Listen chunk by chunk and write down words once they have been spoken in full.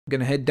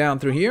gonna head down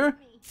through here.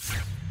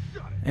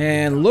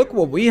 And look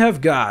what we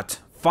have got.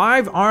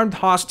 5 armed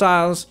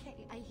hostiles.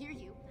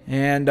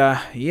 And,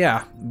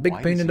 yeah, big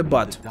pain in the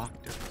butt.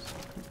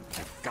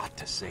 I've got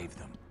to save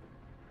them.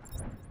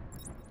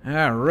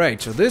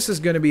 Alright, so this is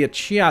gonna be a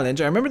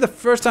challenge. I remember the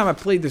first time I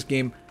played this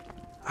game,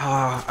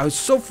 I was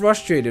so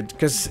frustrated.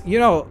 Because, you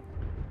know,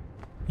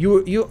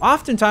 you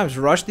oftentimes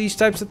rush these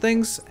types of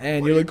things.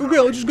 And you're like, okay,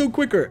 let's just go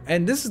quicker.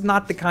 And this is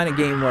not the kind of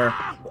game where,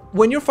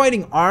 when you're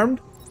fighting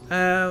armed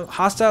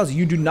hostiles,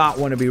 you do not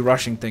want to be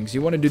rushing things.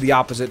 You want to do the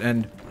opposite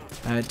and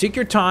take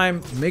your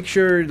time, make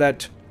sure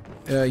that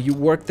you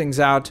work things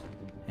out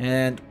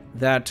and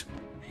that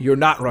you're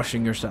not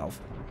rushing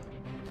yourself.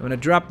 So I'm going to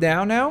drop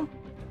down now,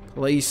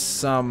 place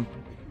some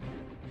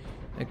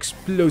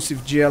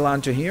explosive gel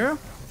onto here,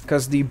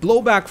 because the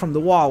blowback from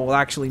the wall will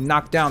actually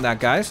knock down that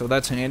guy, so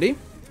that's handy.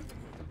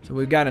 So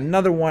we've got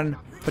another one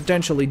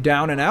potentially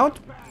down and out,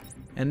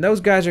 and those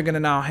guys are going to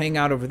now hang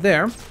out over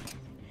there.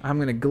 I'm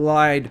going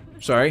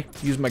to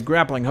use my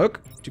grappling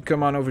hook to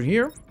come on over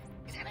here.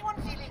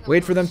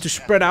 Wait for them to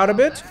spread out a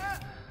bit.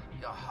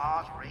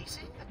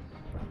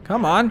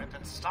 Come on.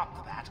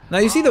 Now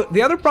you see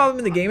the other problem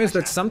in the game is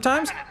that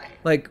sometimes,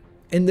 like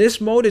in this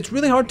mode, it's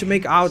really hard to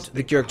make out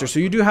the character. So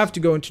you do have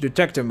to go into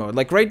detective mode.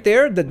 Like right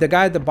there, the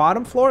guy at the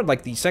bottom floor,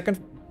 like the second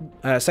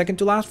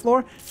to last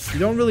floor, you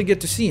don't really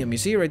get to see him. You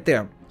see right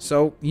there.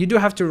 So you do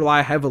have to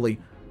rely heavily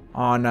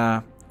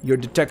on your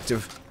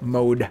detective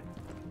mode.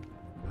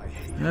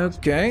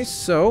 Okay,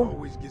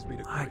 so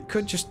I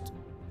could just,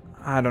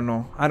 I don't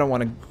know. I don't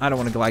want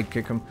to glide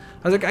kick him.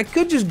 I was like, I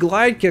could just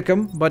glide kick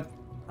him, but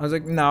I was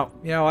like, no,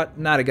 you know what?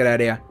 Not a good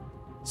idea.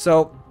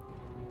 So,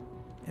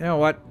 you know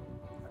what?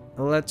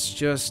 Let's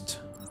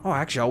just, oh,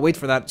 actually, I'll wait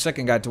for that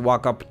second guy to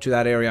walk up to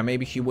that area.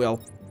 Maybe he will.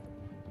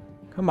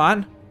 Come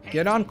on,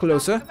 get on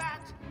closer.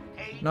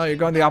 No, you're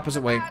going the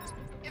opposite way.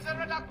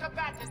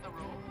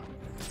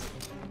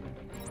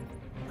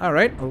 All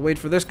right, I'll wait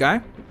for this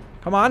guy.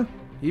 Come on.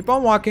 Keep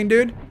on walking,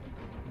 dude.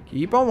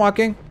 Keep on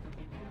walking.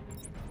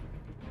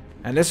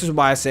 And this is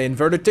why I say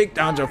inverted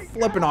takedowns are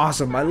flippin'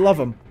 awesome. I love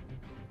them.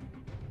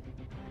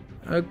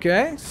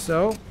 Okay,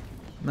 so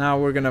now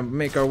we're gonna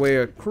make our way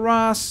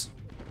across.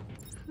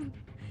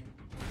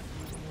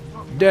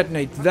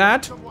 Detonate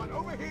that.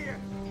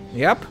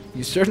 Yep,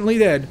 you certainly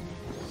did.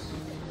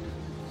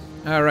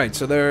 Alright,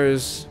 so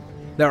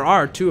there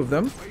are 2 of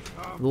them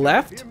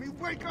left.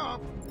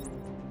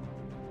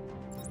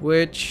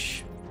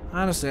 Which,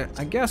 honestly,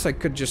 I guess I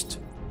could just...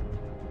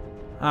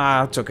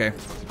 it's okay.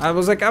 I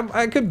was like,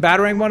 I could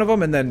batarang one of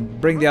them and then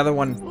bring the other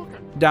one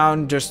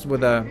down just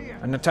with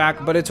an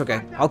attack, but it's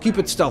okay. I'll keep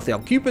it stealthy. I'll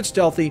keep it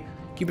stealthy.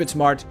 Keep it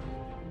smart.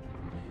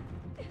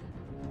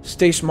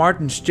 Stay smart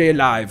and stay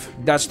alive.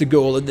 That's the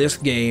goal of this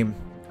game.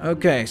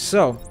 Okay,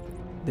 so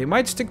they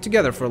might stick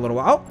together for a little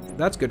while. Oh,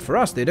 that's good for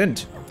us. They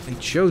didn't. They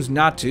chose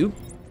not to.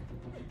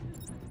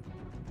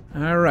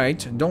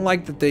 Alright. Don't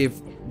like that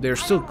they're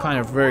still kind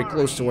of very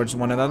close towards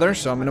one another,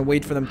 so I'm going to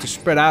wait for them to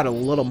spread out a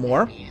little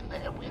more.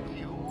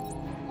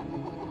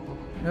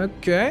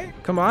 Okay,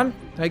 come on.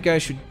 That guy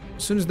should...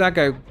 As soon as that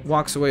guy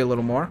walks away a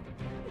little more.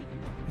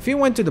 If he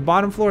went to the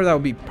bottom floor, that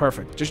would be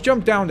perfect. Just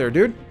jump down there,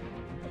 dude.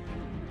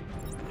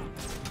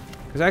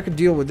 Because I could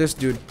deal with this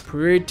dude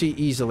pretty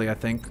easily, I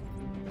think.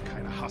 What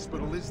kind of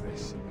hospital is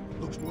this?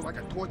 Looks more like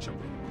a torture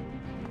room.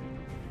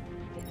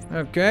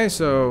 Okay,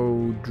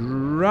 so...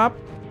 Drop...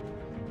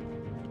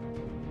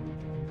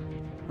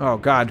 Oh,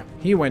 God.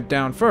 He went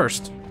down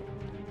first.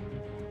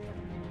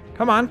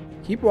 Come on.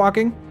 Keep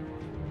walking.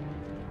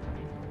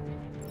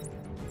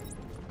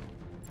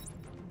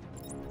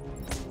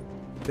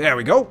 There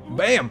we go.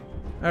 Bam.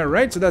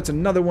 Alright, so that's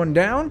another one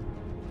down.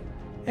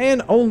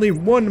 And only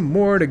one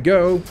more to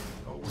go.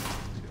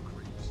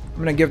 I'm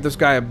gonna give this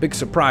guy a big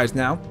surprise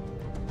now.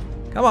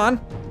 Come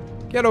on.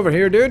 Get over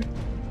here, dude.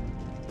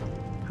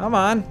 Come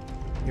on.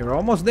 You're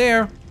almost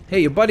there.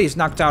 Hey, your buddy's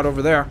knocked out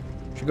over there.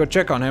 Should go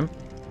check on him.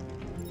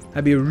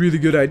 That'd be a really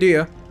good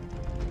idea.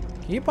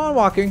 Keep on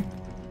walking.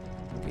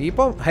 Keep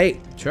on... Hey,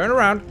 turn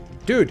around.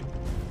 Dude.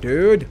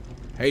 Dude.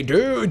 Hey,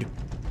 dude.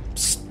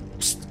 Psst,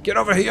 psst, get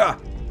over here.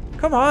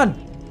 Come on.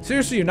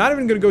 Seriously, you're not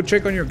even gonna go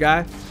check on your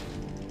guy?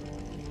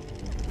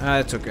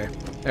 That's okay.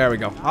 There we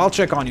go. I'll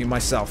check on you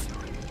myself.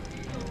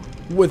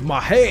 With my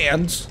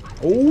hands.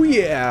 Oh,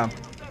 yeah.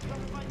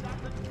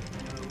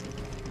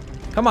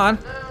 Come on.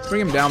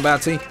 Bring him down,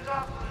 Batsy.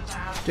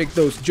 Take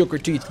those Joker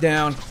teeth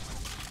down.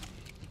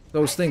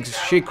 Those things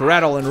shake,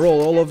 rattle, and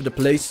roll all over the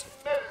place.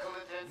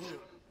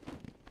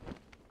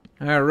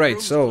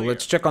 Alright, so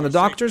let's check on the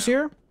doctors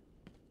here.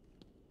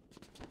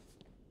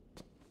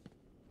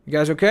 You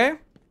guys okay?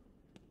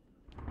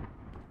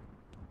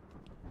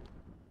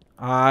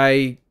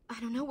 I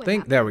don't know what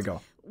think... happened. There we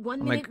go.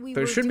 One I'm minute like, we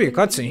there were should be a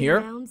doing cutscene evening here.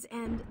 rounds,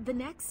 and the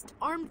next,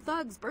 armed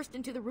thugs burst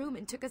into the room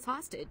and took us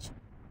hostage.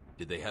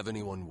 Did they have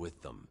anyone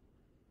with them?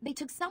 They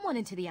took someone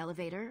into the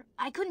elevator.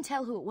 I couldn't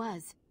tell who it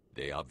was.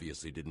 They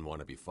obviously didn't want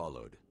to be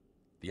followed.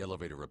 The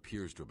elevator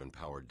appears to have been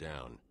powered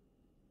down.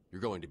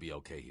 You're going to be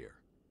okay here.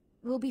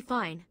 We'll be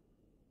fine.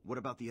 What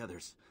about the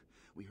others?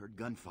 We heard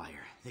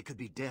gunfire. They could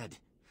be dead.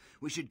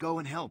 We should go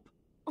and help.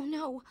 Oh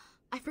no,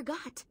 I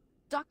forgot.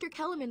 Dr.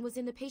 Kellerman was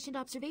in the patient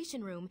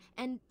observation room,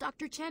 and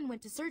Dr. Chen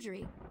went to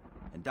surgery.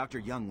 And Dr.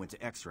 Young went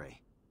to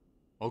X-ray.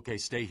 Okay,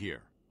 stay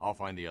here. I'll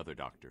find the other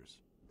doctors.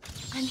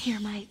 I'm here,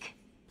 Mike.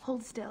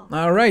 Hold still.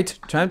 Alright,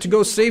 time to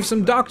go save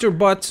some doctor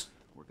butts.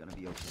 We're gonna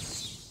be okay.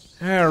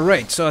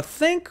 Alright, so I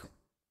think...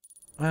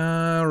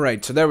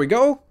 Alright, so there we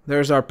go.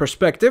 There's our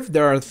perspective.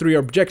 There are 3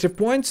 objective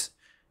points.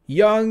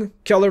 Young,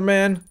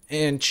 Kellerman,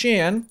 and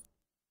Chan.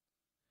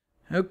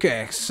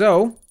 Okay,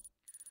 so...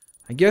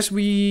 I guess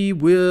we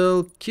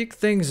will kick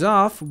things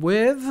off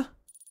with...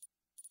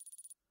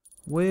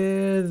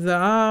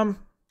 let's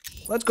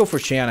go for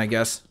Chan, I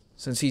guess.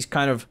 Since he's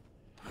kind of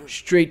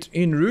straight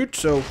en route.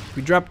 So,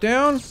 we drop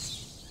down.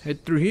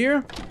 Head through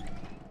here.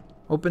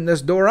 Open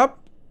this door up.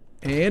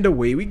 And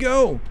away we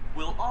go.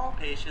 Will all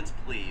patients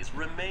please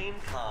remain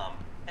calm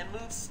and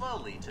move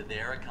slowly to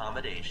their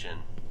accommodation?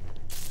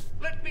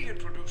 Let me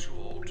introduce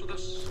you all to the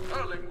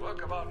sterling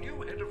work of our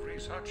new head of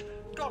research,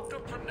 Dr.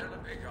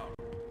 Penelope Young.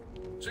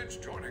 Since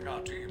joining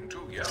our team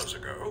 2 years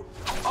ago,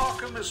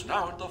 Arkham is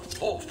now at the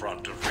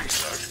forefront of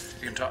research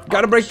into...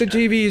 Gotta break the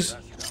TVs.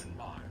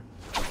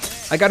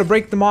 I gotta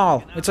break them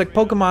all. It's like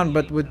Pokemon,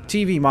 but with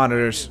TV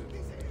monitors.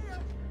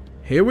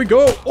 Here we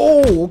go.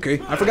 Oh,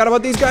 okay. I forgot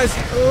about these guys.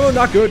 Oh,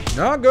 not good.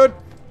 Not good.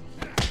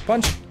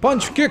 Punch,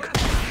 punch, kick.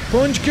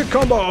 Punch, kick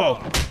combo.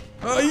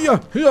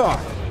 Yeah, yeah.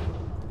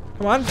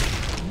 Come on.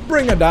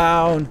 Bring it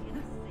down.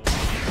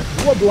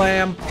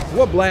 Whoop-blam.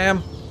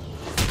 Whoop-blam.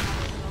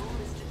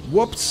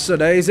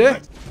 Whoops-a-daisy.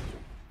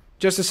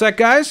 Just a sec,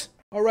 guys.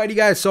 Alrighty,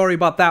 guys. Sorry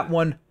about that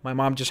one. My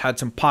mom just had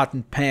some pot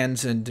and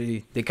pans, and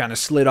they kind of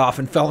slid off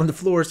and fell on the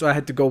floor, so I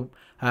had to go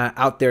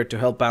out there to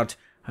help out.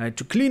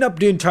 To clean up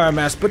the entire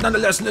mess, but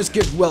nonetheless, let's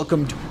get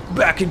welcomed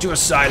back into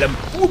Asylum.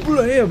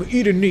 Whoop-blam,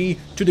 eat a knee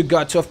to the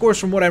gut. So, of course,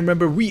 from what I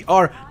remember, we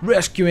are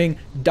rescuing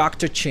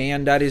Dr.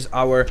 Chan. That is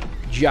our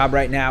job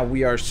right now.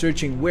 We are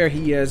searching where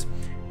he is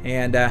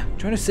and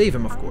trying to save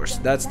him, of course.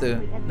 That's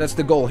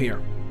the goal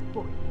here.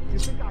 You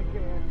think I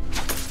can?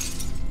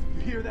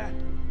 You hear that?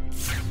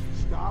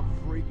 Stop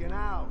freaking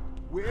out.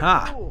 We're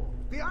cool.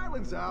 The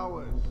island's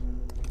ours.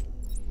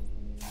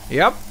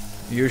 Yep,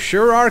 you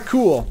sure are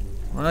cool.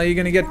 Well, you're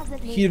gonna get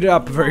heated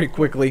up very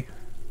quickly.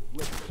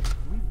 Listen,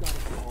 we've got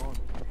to go on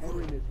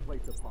tearing this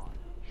place apart.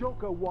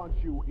 Joker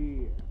wants you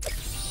here.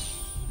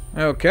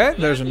 Okay,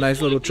 there's a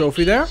nice little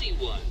trophy there.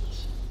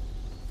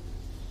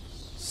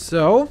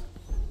 So,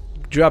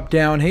 drop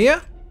down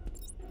here.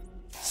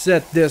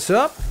 Set this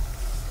up.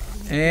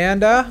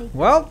 And,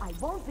 well,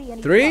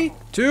 3,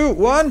 2,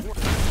 1.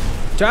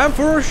 Time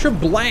for a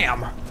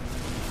shablam.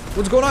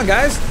 What's going on,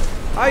 guys?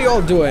 How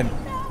y'all doing?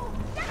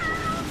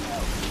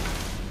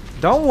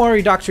 Don't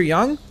worry, Dr.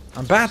 Young.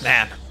 I'm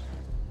Batman.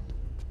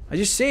 I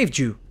just saved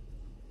you.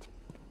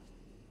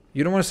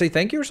 You don't want to say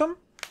thank you or something?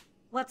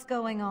 What's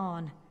going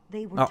on?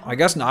 They were I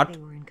guess not. they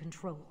were in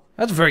control.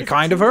 That's very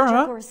kind of her,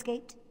 huh? Joker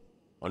escaped?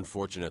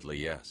 Unfortunately,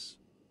 yes.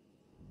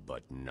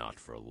 But not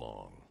for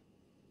long.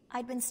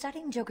 I'd been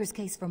studying Joker's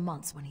case for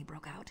months when he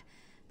broke out.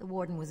 The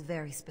warden was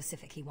very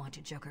specific he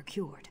wanted Joker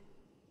cured.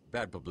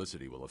 Bad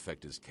publicity will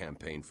affect his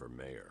campaign for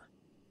mayor.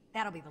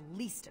 That'll be the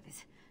least of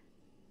it.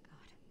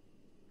 God,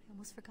 I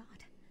almost forgot.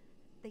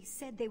 They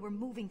said they were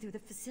moving through the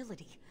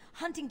facility,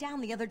 hunting down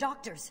the other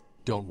doctors.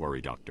 Don't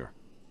worry, Doctor.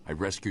 I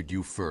rescued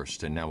you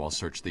first, and now I'll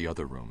search the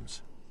other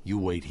rooms. You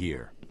wait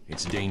here.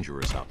 It's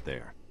dangerous out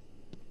there.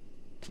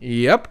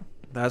 Yep,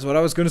 that's what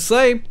I was gonna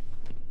say.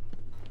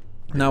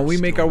 Now we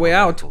make our way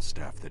out.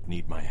 Staff that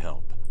need my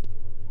help.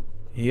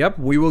 Yep,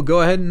 we will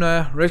go ahead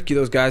and rescue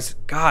those guys.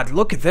 God,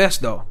 look at this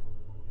though.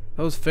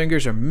 Those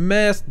fingers are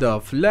messed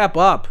the flap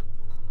up.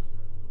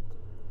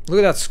 Look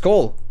at that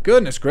skull.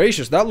 Goodness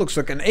gracious, that looks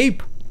like an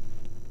ape.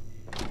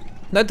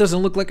 That doesn't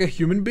look like a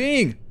human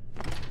being.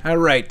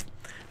 Alright.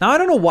 Now, I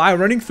don't know why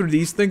running through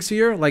these things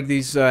here, like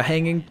these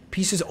hanging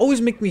pieces, always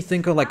make me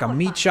think of like a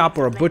meat shop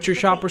or a butcher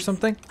shop or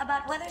something.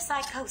 About whether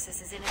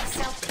psychosis is in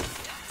itself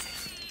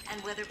toxic,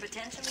 and whether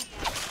potentially...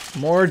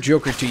 More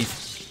Joker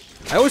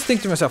teeth. I always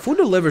think to myself, who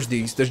delivers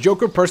these? Does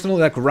Joker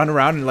personally like run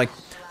around and like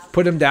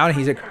put them down and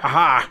he's like,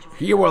 aha,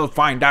 you will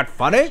find that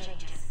funny?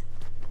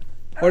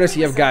 Or does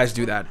he have guys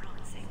do that?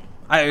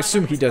 I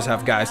assume he does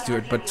have guys do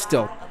it, but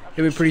still,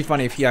 it'd be pretty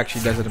funny if he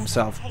actually does it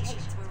himself.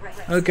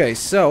 Okay,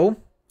 so,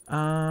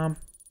 gotta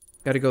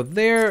go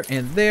there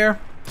and there.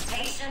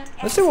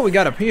 Let's see what we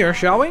got up here,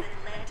 shall we?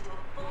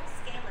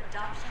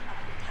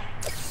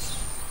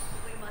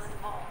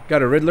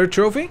 Got a Riddler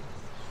trophy.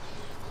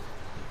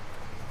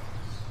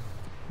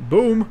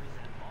 Boom.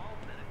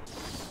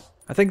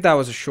 I think that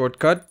was a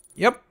shortcut.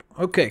 Yep.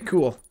 Okay,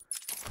 cool.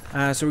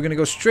 So we're gonna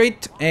go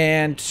straight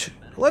and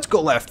let's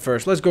go left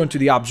first. Let's go into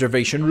the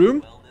observation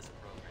room.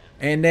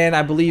 And then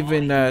I believe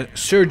in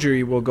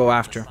surgery we'll go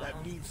after.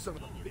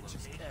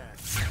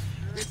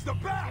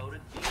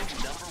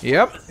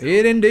 Yep,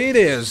 it indeed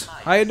is.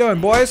 How you doing,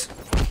 boys?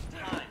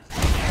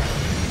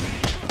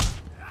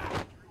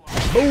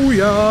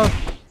 Booyah!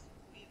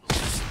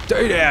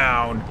 Stay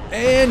down.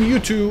 And you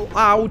too.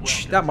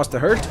 Ouch. That must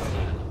have hurt.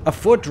 a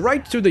foot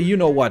right through the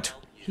you-know-what.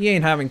 He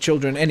ain't having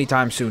children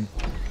anytime soon.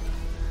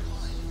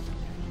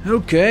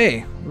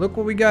 Okay, look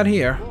what we got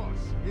here. Boss,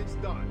 it's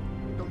done.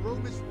 The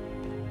room is...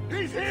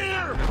 He's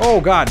here! Oh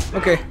god,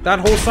 okay, that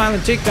whole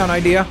silent takedown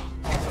idea.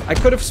 I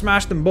could have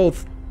smashed them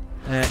both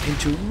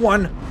into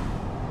one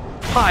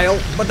pile,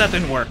 but that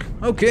didn't work.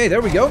 Okay,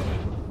 there we go.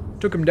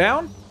 Took him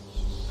down.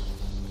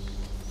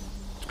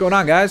 What's going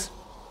on, guys?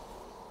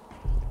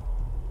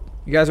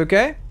 You guys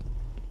okay?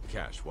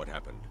 Cash, what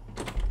happened?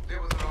 There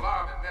was an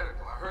alarm in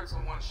medical. I heard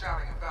someone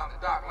shouting and found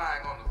the doc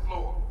lying on the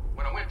floor.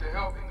 When I went to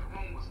help him, the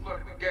room was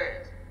flooded with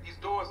gas. These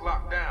doors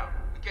locked down.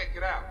 We can't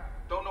get out.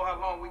 Don't know how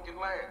long we can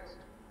last.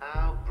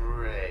 How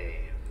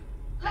brave.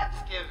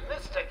 Let's give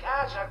Mr.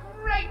 Cash a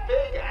great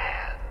big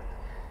hand.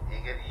 He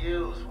could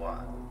use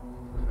one.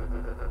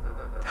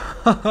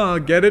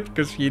 Get it?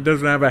 Because he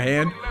doesn't have a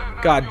hand?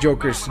 God,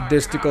 Joker's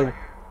sadistical.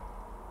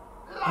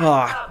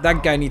 Ah,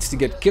 that guy needs to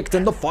get kicked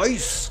in the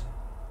face.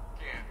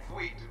 Can't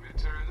wait to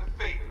return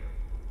the favor.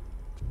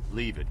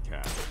 Leave it,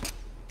 Cash.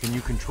 Can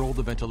you control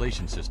the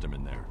ventilation system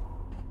in there?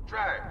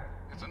 Try it.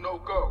 It's a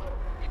no-go.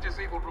 He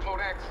disabled remote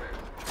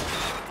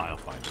access. I'll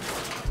find it.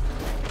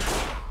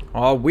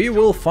 Oh, we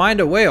will find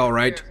a way,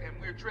 alright. And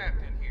we're trapped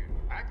in here.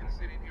 I can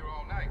sit in here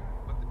all night,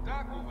 but the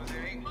doc over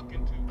there ain't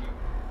looking too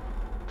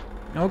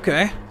good.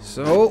 Okay,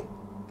 so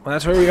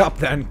let's hurry up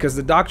then, because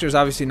the doctor's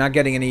obviously not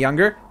getting any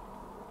younger.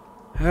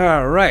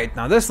 Alright,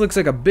 now this looks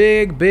like a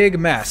big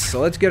mess. So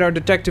let's get our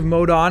detective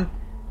mode on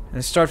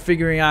and start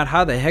figuring out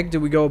how the heck do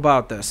we go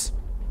about this.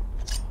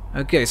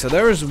 Okay, so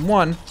there is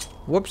one.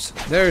 Whoops,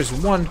 there's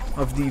one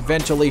of the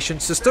ventilation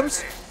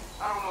systems.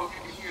 I don't know if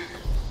you can hear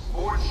this.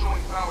 Board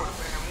showing power to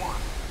fan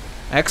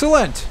 1.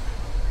 Excellent.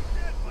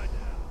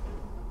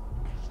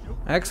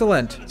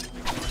 Excellent.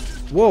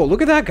 Whoa,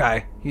 look at that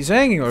guy. He's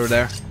hanging over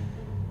there.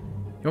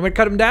 You want me to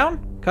cut him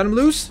down? Cut him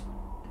loose?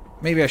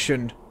 Maybe I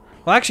shouldn't.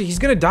 Well, actually, he's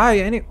gonna die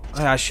any...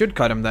 I should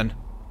cut him then.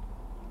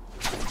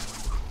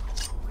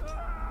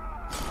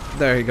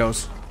 There he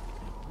goes.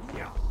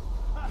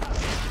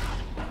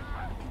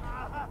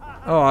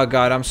 Oh,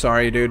 God, I'm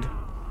sorry, dude.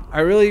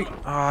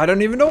 I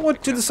don't even know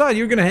what to decide.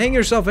 You're gonna hang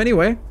yourself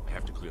anyway. I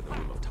have to clear the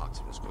room of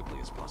toxin as quickly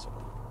as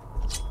possible.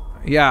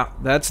 Yeah,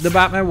 that's the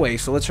Batman way,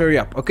 so let's hurry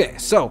up. Okay,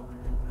 so,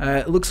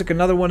 it looks like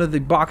another one of the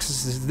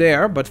boxes is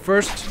there, but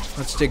first,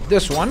 let's take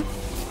this one.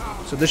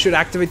 So this should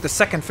activate the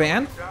second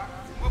fan.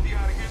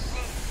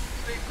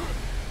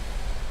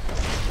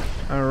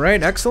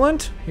 Alright,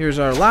 excellent. Here's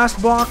our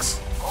last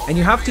box. And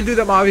you have to do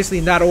them obviously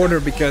in that order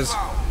because,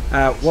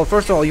 well,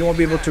 first of all, you won't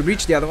be able to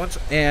reach the other ones,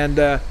 and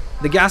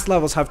the gas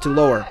levels have to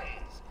lower.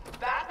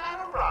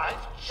 Batman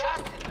arrives just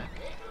in the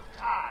nick of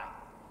time.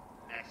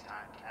 Next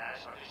time,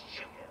 Cash, I'll just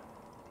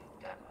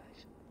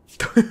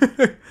shoot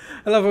him.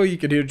 I love how you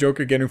can hear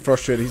Joker getting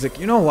frustrated. He's like,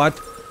 you know what?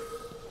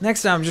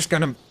 Next time I'm just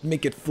gonna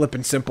make it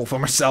flippin' simple for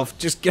myself.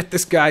 Just get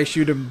this guy,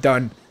 shoot him,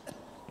 done.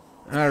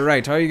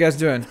 Alright, how are you guys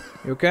doing?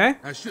 You okay?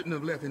 I shouldn't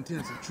have left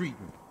intensive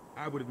treatment.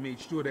 I would have made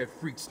sure that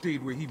freak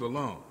stayed where he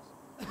belongs.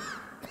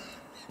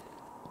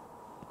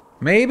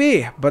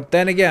 Maybe, but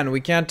then again, we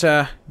can't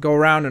go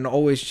around and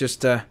always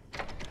just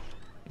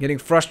getting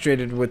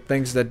frustrated with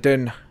things that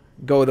didn't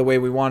go the way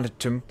we wanted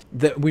them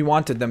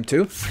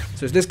to.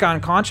 So is this guy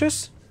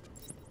unconscious?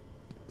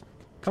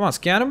 Come on,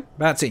 scan him.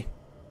 Batsy.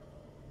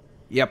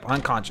 Yep,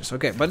 unconscious.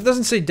 Okay, but it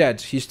doesn't say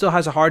dead. He still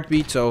has a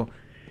heartbeat, so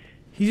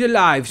he's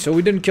alive. So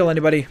we didn't kill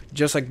anybody,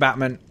 just like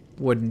Batman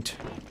wouldn't.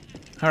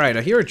 Alright,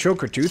 I hear a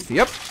choker tooth.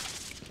 Yep.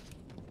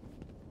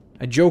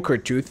 A joker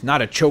tooth,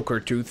 not a choker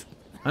tooth.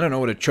 I don't know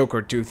what a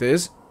choker tooth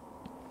is.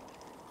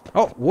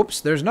 Oh, whoops,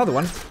 there's another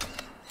one.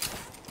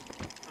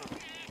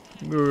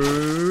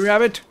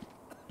 Grab it.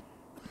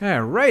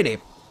 Alrighty.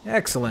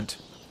 Excellent.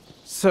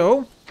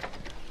 So,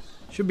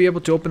 should be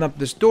able to open up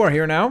this door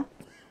here now.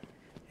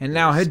 And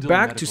now head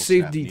back to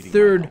save the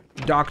third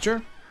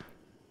doctor.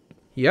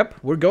 Yep,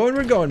 we're going,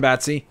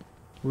 Batsy.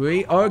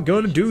 We are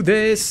gonna do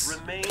this.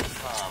 Remain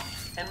calm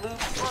and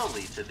move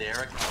slowly to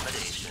their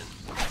accommodation.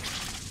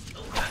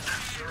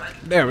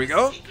 There we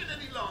go.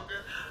 Any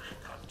longer.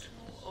 I've got 2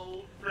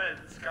 old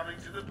friends coming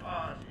to the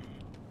party.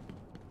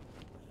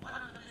 One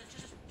of them is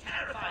just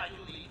terrified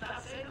you'll leave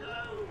without saying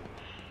hello.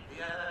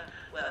 The other,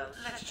 well,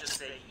 let's just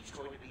say he's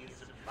going to be as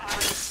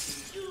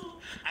surprised to you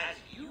as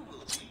you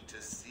will be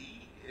to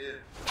see him.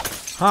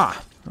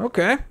 Ha,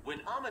 okay. When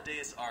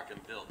Amadeus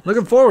Arkham built this,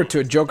 Looking forward to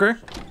it, Joker.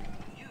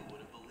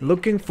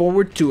 Looking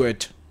forward to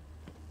it.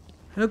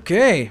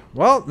 Okay,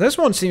 well, this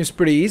one seems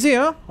pretty easy,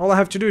 huh? All I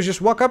have to do is just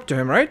walk up to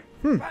him, right?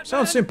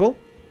 Sounds simple.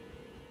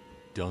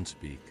 Don't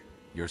speak.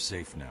 You're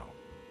safe now.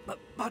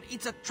 But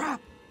it's a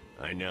trap.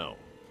 I know.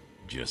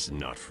 Just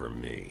not for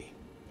me.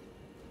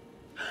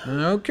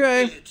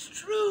 Okay. It's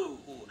true.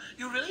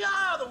 You really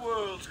are the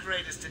world's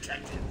greatest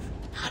detective.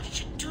 How did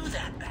you do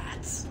that,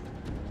 Bats?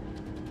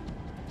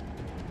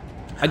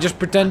 I just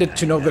pretended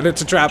to know that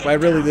it's a trap. I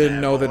really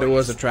didn't know that it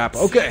was a trap.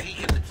 Okay.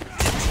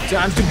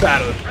 Time to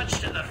battle.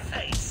 Punched in the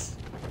face.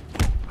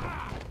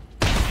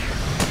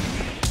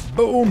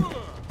 Boom.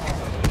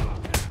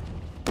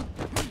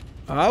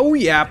 Oh,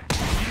 yeah.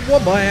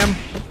 Wabam.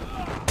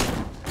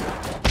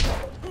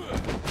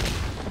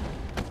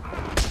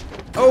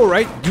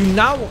 Alright, do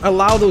not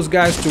allow those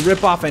guys to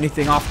rip off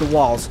anything off the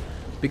walls,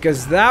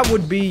 because that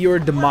would be your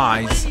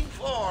demise.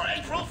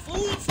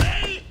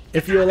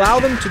 If you allow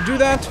them to do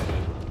that,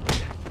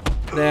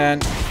 then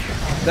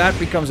that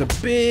becomes a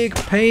big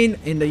pain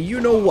in the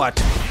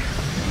you-know-what.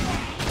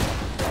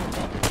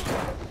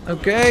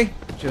 Okay,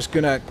 just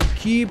gonna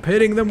keep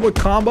hitting them with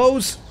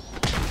combos.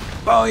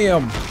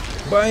 Bam!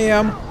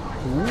 Bam!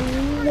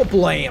 Ooh,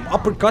 blam!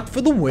 Uppercut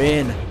for the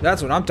win.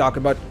 That's what I'm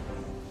talking about.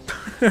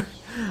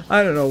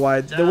 I don't know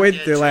why. The way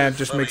that they land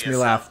just makes me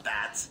laugh.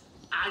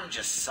 I'm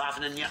just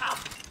softening you up.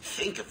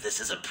 Think of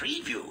this as a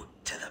preview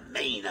to the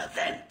main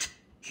event.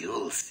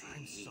 You'll see.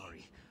 I'm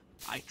sorry.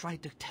 I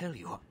tried to tell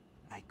you.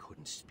 I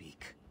couldn't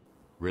speak.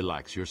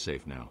 Relax, you're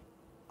safe now.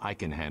 I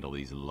can handle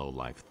these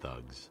low-life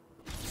thugs.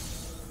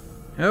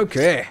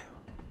 Okay.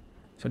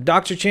 So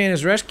Dr. Chain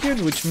is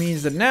rescued, which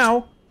means that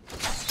now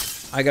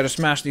I gotta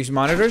smash these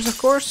monitors, of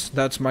course.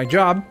 That's my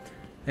job.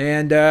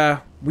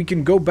 And we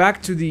can go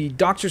back to the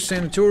doctor's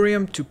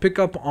sanatorium to pick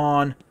up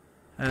on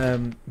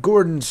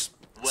Gordon's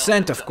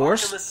scent, of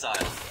course.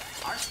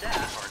 Our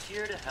staff are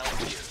here to help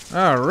you.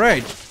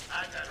 Alright.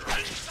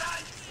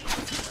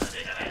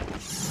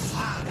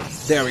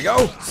 There we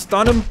go.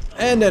 Stun him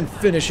and then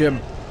finish him.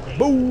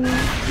 Boom!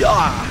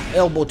 Yeah!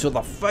 Elbow to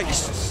the face,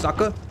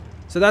 sucker.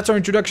 So that's our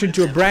introduction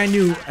to a brand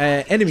new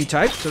enemy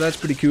type. So that's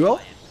pretty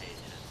cool.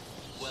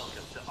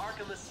 Welcome to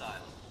Arkham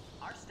Asylum.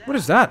 Our staff What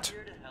is that?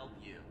 here to help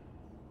you.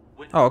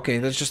 Oh, okay.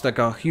 That's just like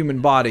a human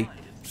body.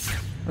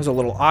 That was a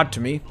little odd to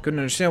me. Couldn't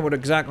understand what it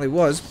exactly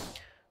was.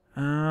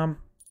 So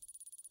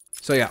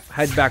yeah,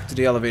 head back to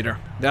the elevator.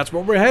 That's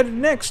where we're headed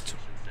next.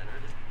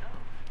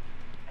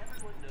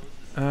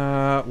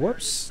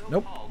 Whoops.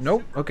 Nope.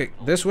 Nope. Okay,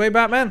 this way,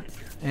 Batman.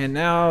 And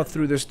now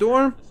through this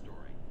door.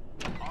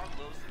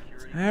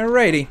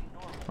 Alrighty.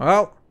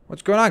 Well,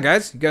 what's going on,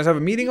 guys? You guys have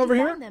a meeting over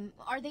here? Them.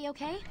 Are they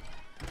okay?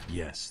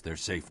 Yes, they're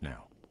safe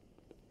now.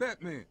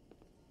 Batman,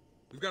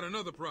 we've got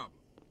another problem.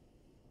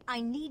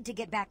 I need to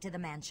get back to the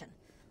mansion.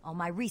 All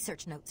my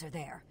research notes are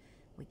there.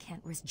 We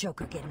can't risk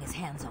Joker getting his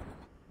hands on them.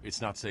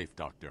 It's not safe,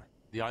 Doctor.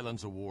 The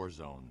island's a war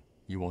zone.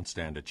 You won't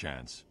stand a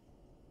chance.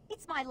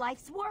 It's my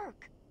life's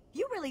work.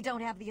 You really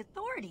don't have the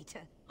authority to...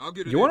 I'll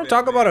get it. You want to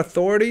talk about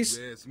authorities?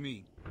 You ask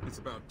me. It's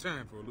about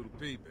time for a little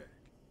payback.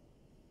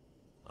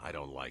 I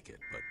don't like it,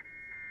 but...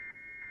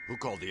 Who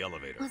called the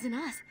elevator? Wasn't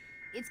us.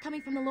 It's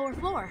coming from the lower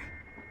floor.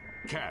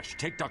 Cash,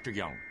 take Dr.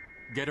 Young.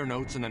 Get her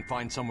notes and then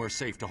find somewhere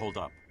safe to hold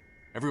up.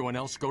 Everyone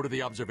else, go to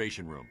the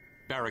observation room.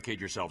 Barricade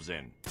yourselves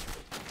in.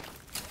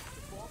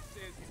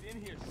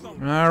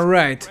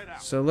 Alright.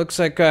 So looks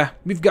like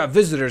we've got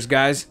visitors,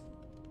 guys.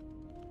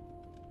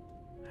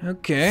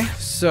 Okay,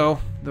 so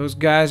those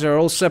guys are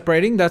all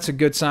separating. That's a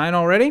good sign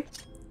already.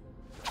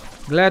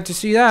 Glad to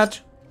see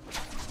that.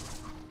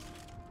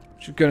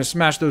 Just gonna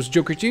smash those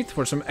Joker teeth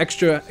for some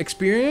extra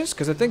experience,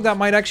 because I think that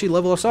might actually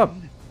level us up.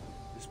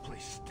 This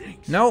place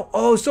stinks. No?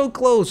 Oh, so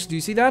close. Do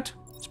you see that?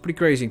 It's pretty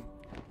crazy.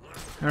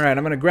 Alright,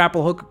 I'm gonna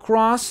grapple hook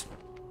across.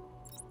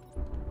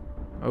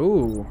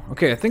 Oh,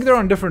 okay. I think they're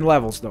on different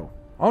levels, though.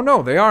 Oh,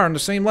 no, they are on the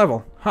same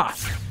level. Ha!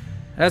 Huh.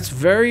 That's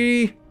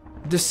very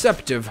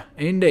deceptive,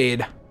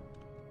 indeed.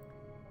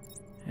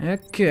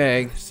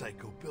 Okay.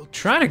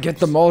 Trying to get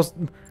the most...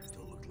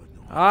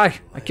 I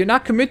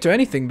cannot commit to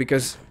anything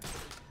because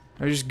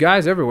there's just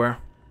guys everywhere.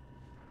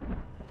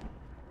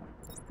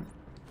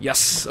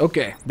 Yes,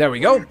 okay. There we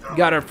go.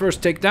 Got our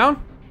first takedown.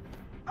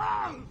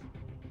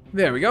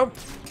 There we go.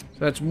 So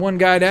that's one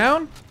guy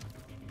down.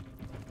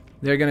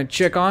 They're gonna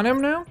check on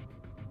him now.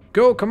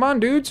 Go, come on,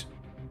 dudes.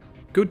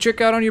 Go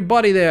check out on your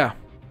buddy there.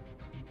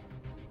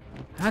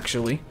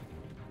 Actually,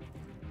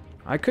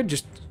 I could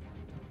just...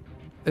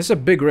 This is a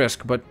big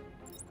risk, but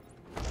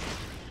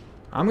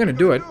I'm gonna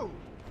do it.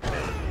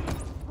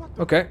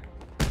 Okay.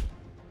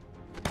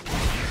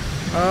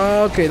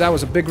 Okay, that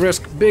was a big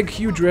risk. Big,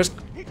 huge risk.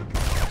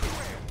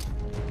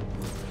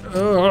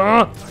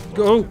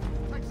 Go.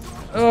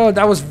 Oh,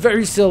 that was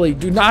very silly.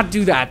 Do not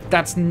do that.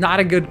 That's not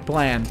a good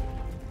plan.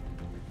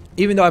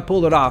 Even though I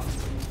pulled it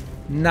off.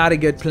 Not a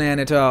good plan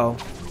at all.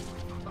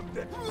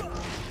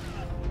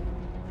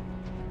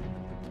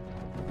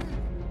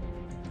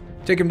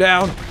 Take him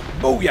down.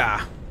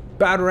 Booyah!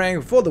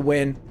 Batarang for the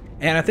win.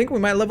 And I think we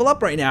might level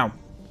up right now.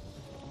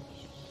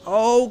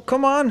 Oh,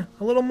 come on.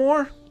 A little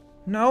more?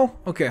 No?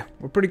 Okay,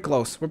 we're pretty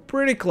close. We're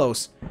pretty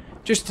close.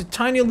 Just a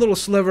tiny little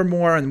sliver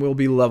more and we'll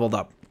be leveled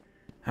up.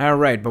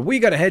 Alright, but we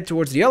gotta head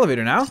towards the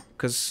elevator now.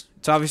 Because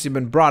it's obviously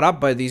been brought up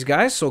by these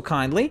guys so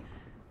kindly.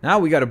 Now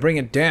we gotta bring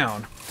it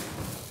down.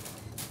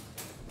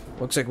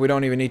 Looks like we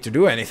don't even need to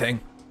do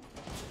anything.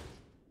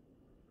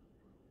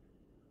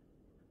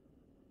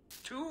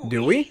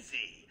 Do we?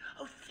 Easy.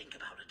 Oh, think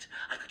about it.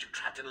 I got you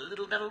trapped in a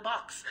little metal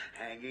box,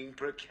 hanging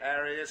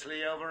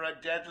precariously over a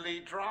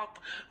deadly drop.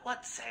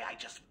 What say I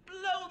just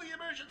blow the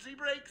emergency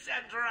brakes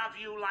and drop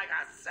you like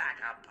a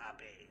sack of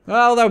puppies?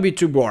 Well, that would be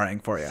too boring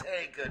for you.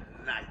 Say good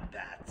night,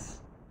 bats.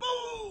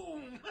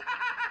 Boom!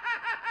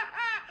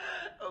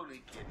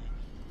 Only kidding.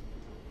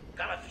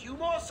 Got a few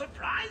more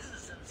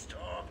surprises in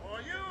store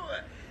for you.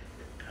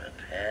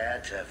 Prepare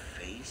to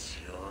face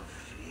your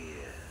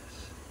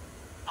fears.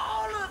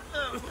 All of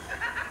them!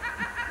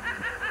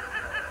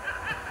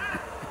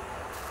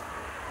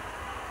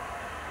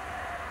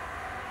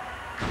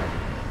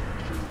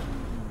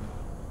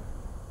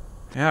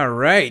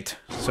 Alright,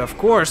 so of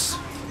course.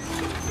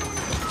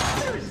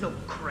 There is no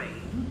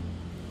crane.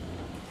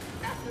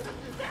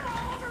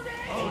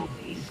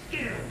 Only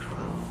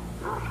Scarecrow.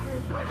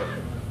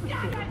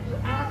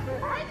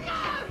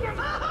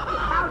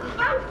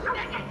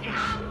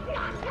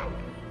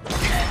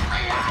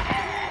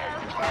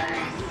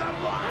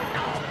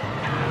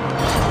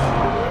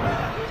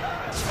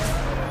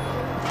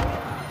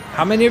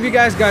 How many of you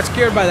guys got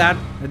scared by that?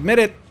 Admit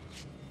it.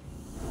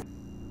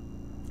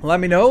 Let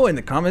me know in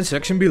the comment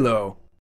section below.